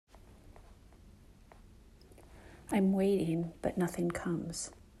I'm waiting, but nothing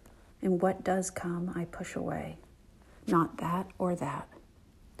comes. And what does come, I push away. Not that or that.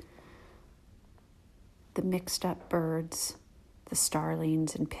 The mixed up birds, the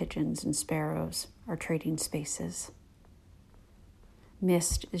starlings and pigeons and sparrows are trading spaces.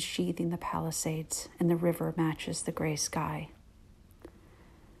 Mist is sheathing the palisades, and the river matches the gray sky.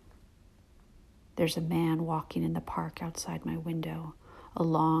 There's a man walking in the park outside my window, a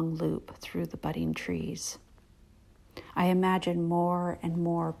long loop through the budding trees. I imagine more and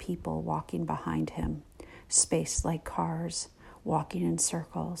more people walking behind him, spaced like cars, walking in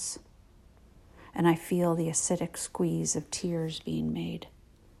circles. And I feel the acidic squeeze of tears being made.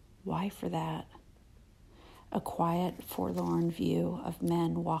 Why for that? A quiet, forlorn view of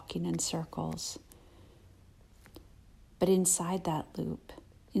men walking in circles. But inside that loop,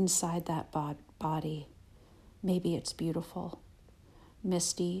 inside that body, maybe it's beautiful.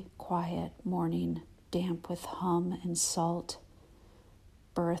 Misty, quiet morning, damp with hum and salt,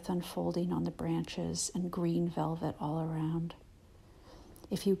 birth unfolding on the branches and green velvet all around.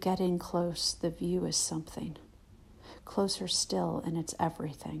 If you get in close, the view is something. Closer still, and it's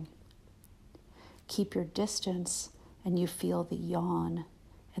everything. Keep your distance, and you feel the yawn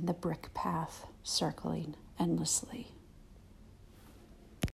and the brick path circling endlessly.